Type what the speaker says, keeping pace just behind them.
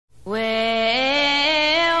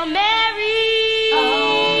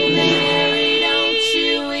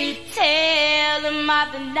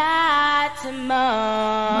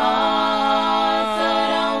Martha,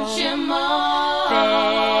 don't you mourn.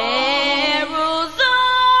 Pharaoh's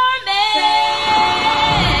army.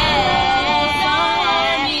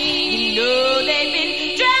 You know they've been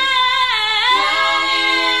drowned.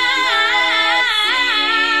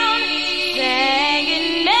 Singing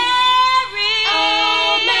Mary.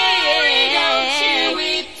 Oh, Mary, don't you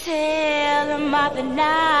weep. Tell them of the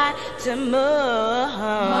night to mourn.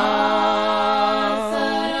 Martha,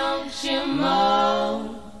 don't you mourn.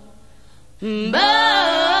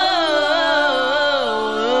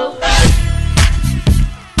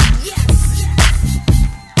 Yes.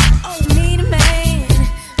 Oh, need a man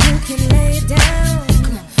who can lay it down.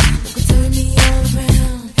 Come on, who can turn me all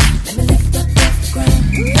around. Let me lift up off the ground.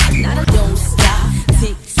 Now I don't stop,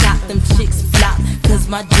 tick tock, them chicks flop. Cause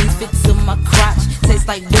my jeans fit to my crotch. Tastes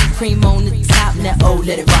like whipped cream on the top. Now oh,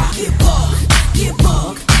 let it rock. Get bug, get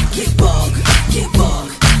bug, get bug, get bug.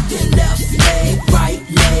 Then left leg, right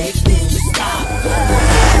leg, then you stop.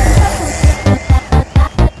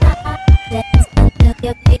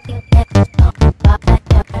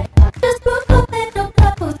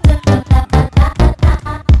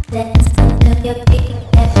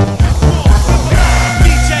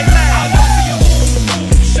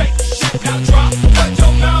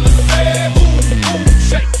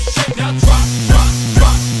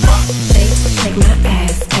 Shake my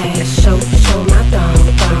ass, show my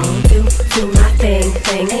thong, do my thing,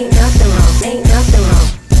 ain't nothing wrong.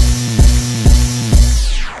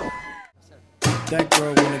 That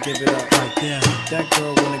girl wanna give it up right there. That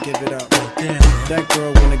girl wanna give it up right there. That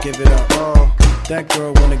girl wanna give it up. Oh, that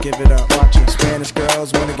girl wanna give it up. Watching Spanish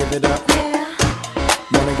girls wanna give it up.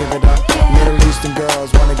 Wanna give it up. Middle Eastern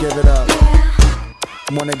girls wanna give it up.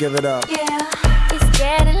 Wanna give it up. It's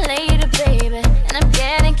getting later, baby, and I'm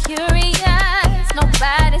getting curious.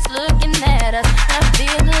 Nobody's looking at us, and I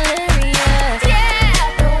feel delirious. Yeah,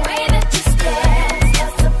 the way that you stare,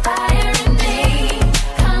 that's the fire in me.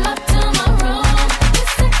 Come up to my room, you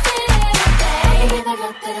sexy little baby. I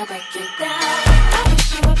love that I break you down. I wish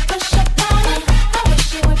you would push up on it. I wish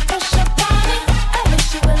you would push up on it. I wish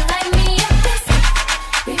you would light me up this.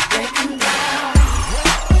 We breaking down.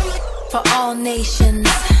 For all nations,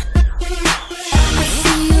 I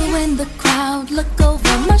see you in the crowd. Look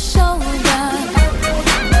over my shoulder.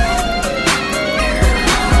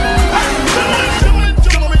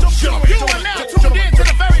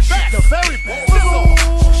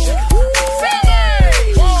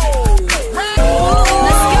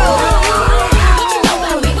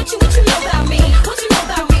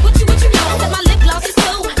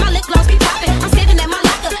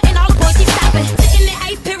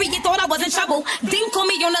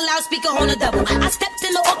 On a double, I stepped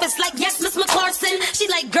in the office like yes, Miss McClarson. She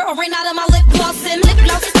like, girl, ran out of my lip gloss and lip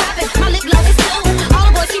gloss is popping. My lip gloss is still. All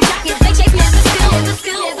the boys keep jacking. They chase me as a skill, as a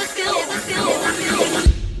skill, as a skill, as a skill, as a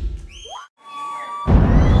skill.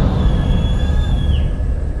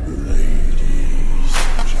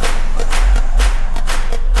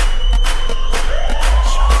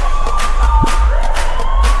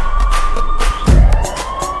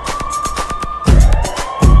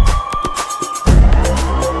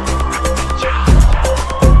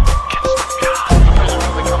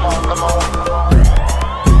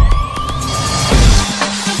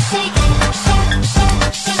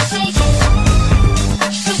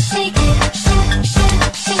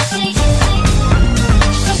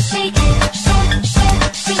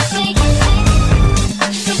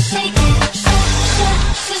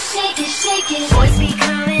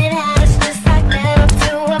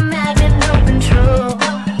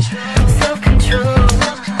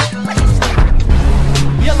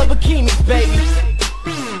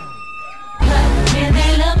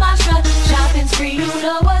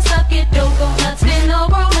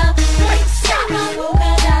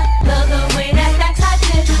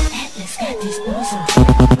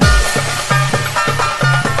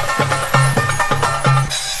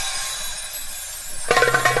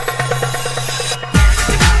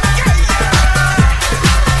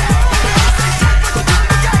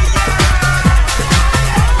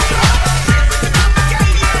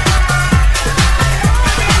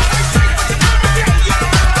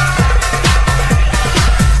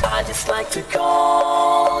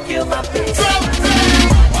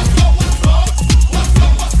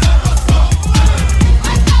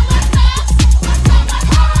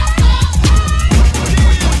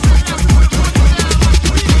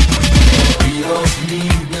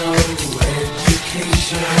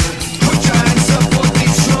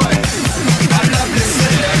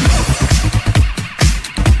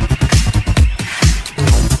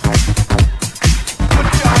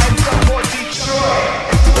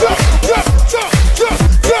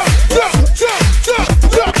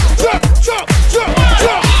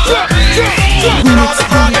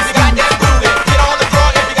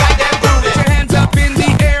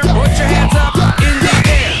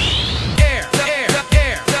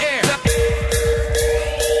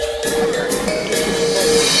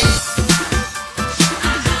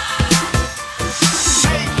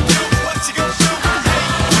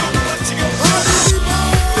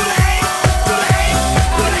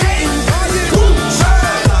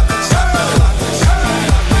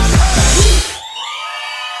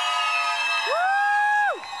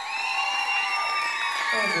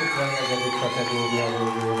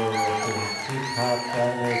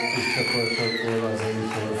 Csoportokból az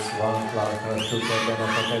Illés One láthattuk ebben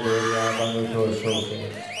a kategóriában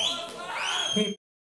utolsóként.